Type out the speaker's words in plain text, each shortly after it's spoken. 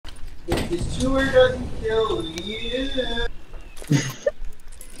If this tour doesn't kill you.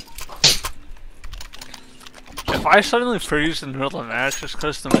 If I suddenly freeze in the middle of the match just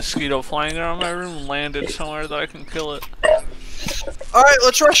because the mosquito flying around my room landed somewhere that I can kill it. Alright,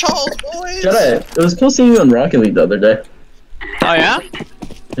 let's rush halls, boys! Jedi, it was cool seeing you in Rocket League the other day. Oh yeah?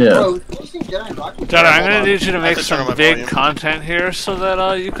 Yeah. Bro, Jedi, I'm gonna need you to make some big volume. content here so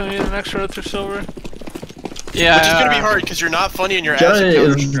that you can get an extra through silver. Yeah. Which is gonna be hard because you're not funny and your ass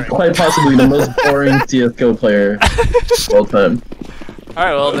Jedi is quite possibly the most boring CSGO player of all time.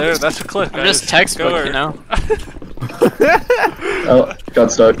 Alright, well, that's a clip. I'm just textbook, you know? Oh,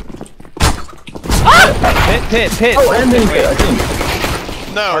 got stuck. Hit! Oh, and then hit, I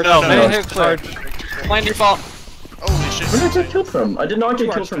think. No. Hit clip. Blind default. Holy shit. Where did I get killed from? I did not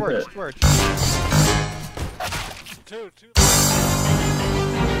get killed from hit. Two.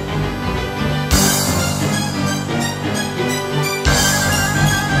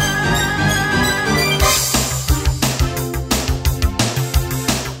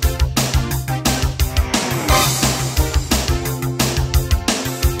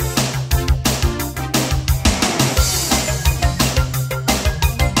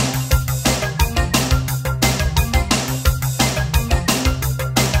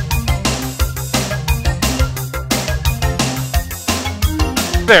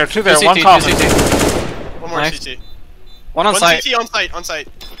 Two there, one coffin. One more Nice. CT. One on site. CT on site.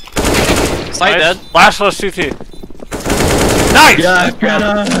 Site dead. Last was CT. Nice! Yeah,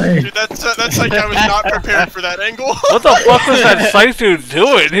 Jedi! Dude, that's like I was not prepared for that angle. What the fuck was that site dude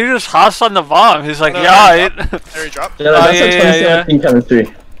doing? He just hossed on the bomb. He's like, No, yeah, There he dropped. Jedi, that's yeah, like 2017 chemistry.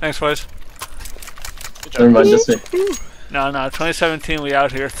 Thanks, boys. Good job. Never mind, just me. No, 2017, we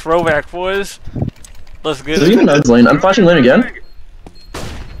out here. Throwback, boys. Let's get Is he it. even nose lane? I'm flashing lane again.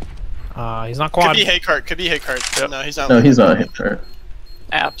 He's not Could quad. be Haycart. Yep. No, he's not. No, he's not. Sure.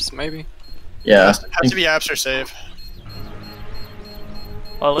 Apps, maybe. Yeah. Has to be apps or save.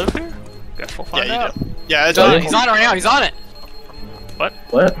 I live here? Guess we'll find out. You do. Yeah, it's Oh, He's on it right now, he's on it! What?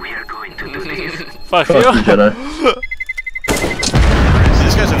 What? Fuck Fuck you. you, Jedi.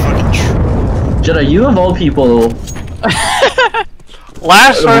 These guys are fucking. Jedi, you of all people.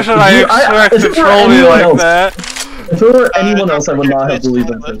 Last person I expect if to it were troll me anyone like else- that. If it were anyone else, I would not have believed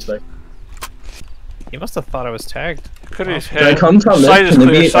him for a sec. He must have thought I was tagged. Could be Can I hit. come top mid? Site is Can they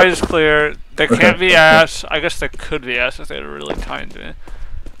clear, be- site is clear. They Okay, can't be okay. ass. I guess they could be ass if they were really timed me.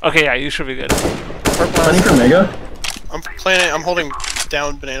 Okay, yeah, you should be good. Planning for Mega? I'm holding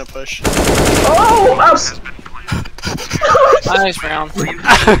down banana push. Oh! Mouse! Nice round.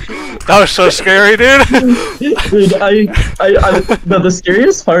 That was so scary, dude. Dude, the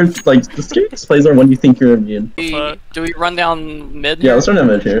scariest part, like, the scariest plays are when you think you're immune. Do we run down mid? Yeah, let's run a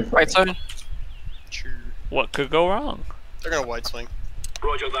mid here. Right side? Sure. What could go wrong? They're gonna wide swing.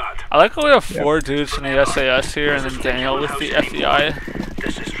 I like how we have 4 dudes in the SAS here and then Daniel with the FBI.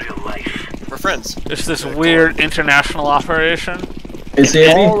 We're friends. It's this weird international operation Is he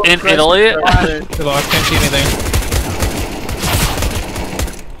AV? in Italy. Too low, I can't see anything.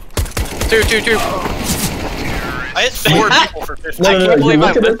 Two. I hit 4 people for 50. No, can't you believe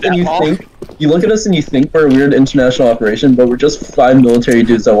look I at us whipped and that you ball. think, you look at us and you think we're a weird international operation, but we're just 5 military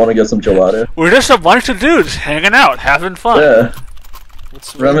dudes that want to get some gelato. We're just a bunch of dudes hanging out, having fun. Yeah.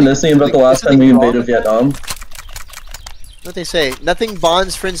 Reminiscing about the last time we invaded Vietnam. What they say? Nothing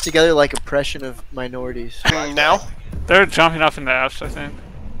bonds friends together like oppression of minorities. Now? They're jumping up in the apps, I think.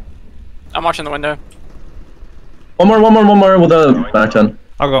 I'm watching the window. One more with a back 10.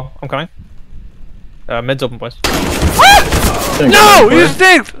 I'll go. I'm coming. Mid's open, boys. No! You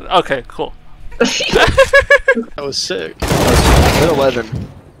stinked! Okay, cool. That was sick. Mid 11.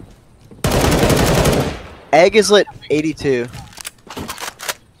 Egg is lit 82.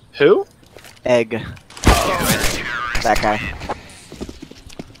 Who? Egg. That guy.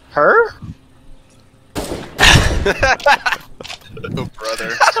 Her? Oh,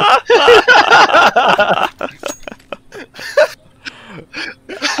 brother.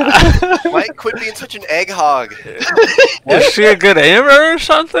 Mike, quit being such an egg hog. Is she a good aimer or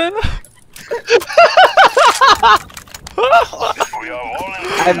something?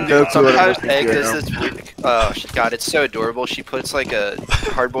 I have no clue what Sometimes I'm egg doing does this weird. Oh god, it's so adorable. She puts like a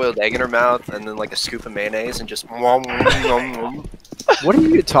hard-boiled egg in her mouth and then like a scoop of mayonnaise and just. What are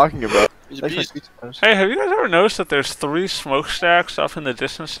you talking about? Hey, have you guys ever noticed that there's 3 smokestacks up in the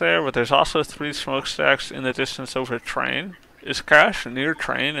distance there, but there's also 3 smokestacks in the distance over train? Is Cash near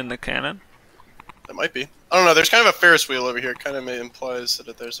train in the cannon? That might be. I don't know. There's kind of a Ferris wheel over here. Kind of implies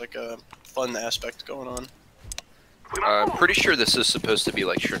that there's like a fun aspect going on. I'm pretty sure this is supposed to be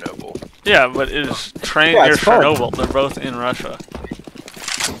like Chernobyl. Yeah, but is train Yeah, near it's fun. Chernobyl? They're both in Russia.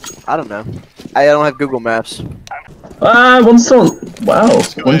 I don't know. I don't have Google Maps. One's still. Wow,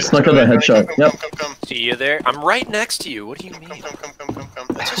 Go one ahead, snuck go out a ahead. headshot. Come, Yep. come. See you there. I'm right next to you. What do you mean? Come.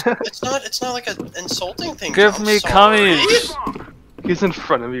 It's not like an insulting thing. Give Tom. me Sorry. cummies. He's in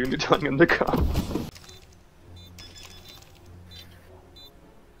front of you and you're telling him to come.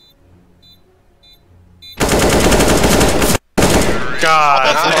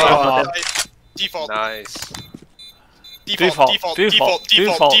 God. Default. Nice. Default.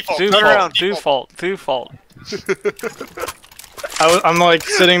 I'm like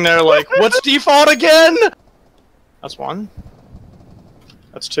sitting there like, what's default again? That's one.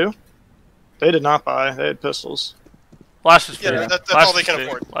 That's two. They did not buy. They had pistols. Last is free. Yeah, that's all they can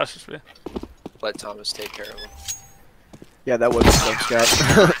afford. Last is free. Let Thomas take care of him. Yeah, that was a smoke scout.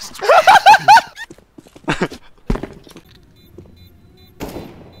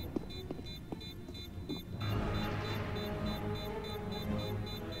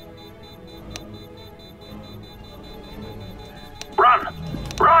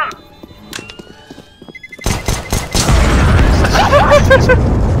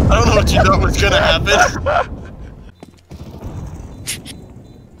 I don't know what you thought was gonna happen.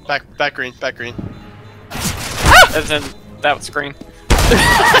 Back green. As in, that was green.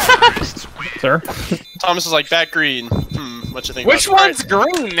 Sir? Thomas is like back green. What you think? Which about one's green?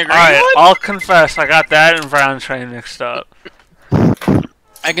 The green Alright, one? I'll confess, I got that and brown train mixed up.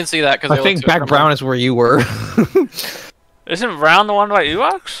 I can see that because I think back brown is where you were. Isn't brown the one by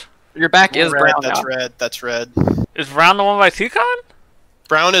Ewoks? Your back is red, brown that's now. red. That's red. Is brown the one by T-Con?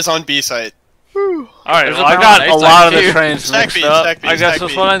 Brown is on B site. Alright, There's well, a I brown got on a A lot of side, the too. trains Stack mixed B, up. stack B, I guess stack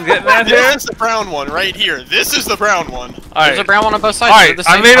that's B. what I'm getting at here. This is the brown one right here. This is the brown one. There's Alright, a brown one on both sides. alright, They're the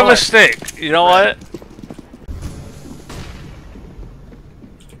I same made a color. mistake. You know Right. what?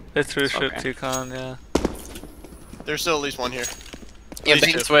 They threw shit Okay. T-Con, yeah. There's still at least one here. Yeah, These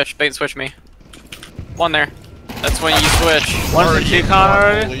bait two. and switch. Bait and switch me. One there. That's when you switch. One's in T-Con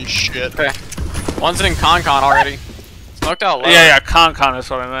already? Holy shit. Okay. One's in Con already. Smoked out low. Yeah, Con is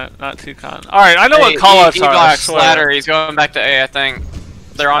what I meant, not T-Con. Alright, I know what callouts are, I swear. Ladder. He's going back to A, I think.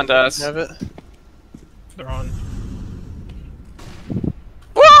 They're on to us. Have it? They're on.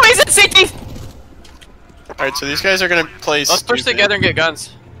 Whoa, he's in CT! Alright, so these guys are gonna play. Let's push stupid. together and get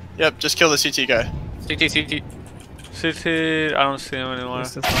guns. Yep, just kill the CT guy. CT. CT, I don't see him anymore.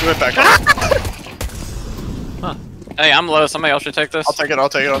 Give it back. Hey, I'm low. Somebody else should take this. I'll take it. Oh,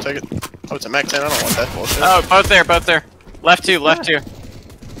 it's a Mac 10. I don't want that bullshit. Oh, both there. Left two.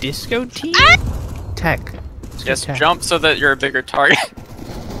 Disco T? Tech. Just jump so that you're a bigger target.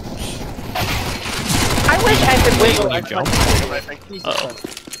 I wish I could wiggle. You jump. Uh-oh.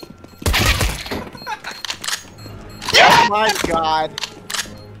 Oh my god.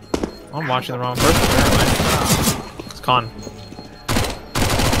 I'm watching the wrong person, apparently. It's Con.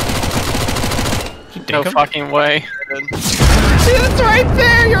 Did you No dink him? fucking way. It's right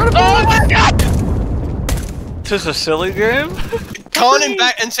there! You're on a Oh my god! This is a silly game? Con and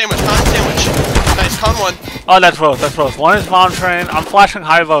back and sandwich. Nice, con one. Oh, that's both. One is bomb train. I'm flashing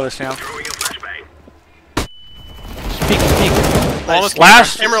high low this now. Nice.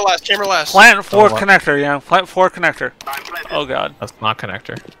 Last. Camera last. Plant 4 what? connector, yeah. Plant 4 connector. Oh god. That's not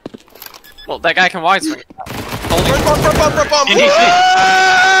connector. Well, that guy can wide swing. Run.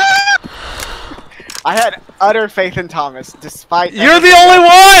 I had utter faith in Thomas, despite. You're the only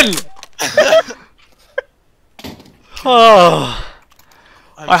one! Oh.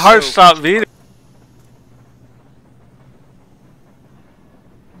 My heart stopped beating.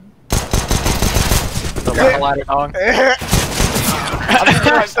 Ladder dog. I'm just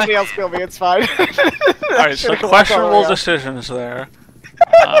gonna let somebody else kill me. It's fine. Alright, so questionable decisions there.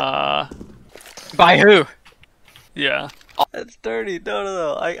 By who? Yeah. That's dirty.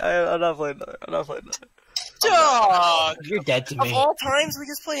 No. I'm not playing that. Dog. You're dead to Of me. all times, we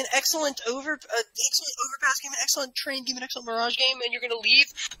just play an excellent overpass game, an excellent train game, an excellent mirage game, and you're gonna leave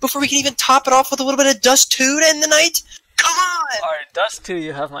before we can even top it off with a little bit of Dust 2 to end the night? Come on! Alright, Dust 2,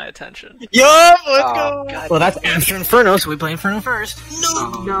 you have my attention. Yup, let's go! Well, that's after Inferno, so we play Inferno first.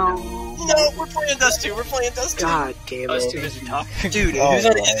 No, we're playing Dust 2, God damn I was it. too busy talking. Dude, who's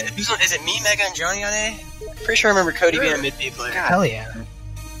on, is it me, Mega, and Johnny on A? Pretty sure I remember Cody being a mid-B player. Hell yeah.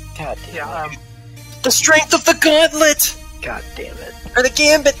 God damn it. The strength of the gauntlet! God damn it. Or the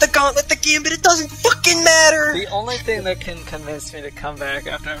gambit, the gambit, it doesn't fucking matter! The only thing that can convince me to come back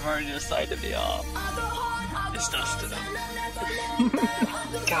after I've already decided to be off is Dust 2.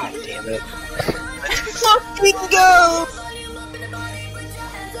 God damn it. Let's fucking go!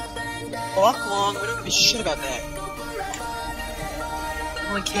 Fuck long, we don't give a shit about that.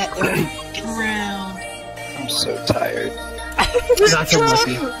 Come on, cat, getting around. I'm so tired. Not so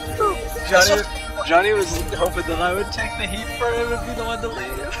lucky. Johnny was hoping that I would take the heat for him and be the one to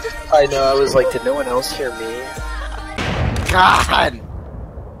leave. I know, I was like, did no one else hear me? God!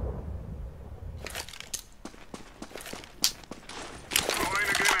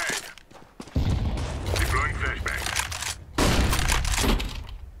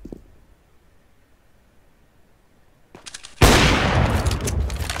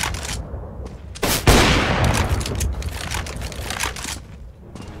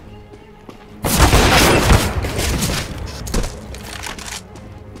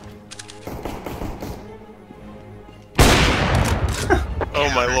 Oh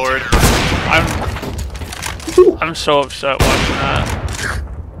my lord. I'm so upset watching that.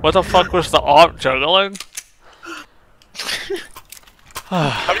 What the fuck was the op juggling?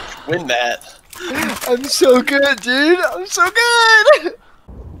 How did you win that? I'm so good, dude! I'm so good!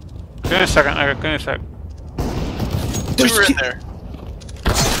 Give me a second, give me a sec. Two were in there.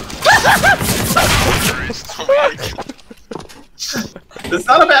 It's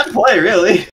not a bad play, really.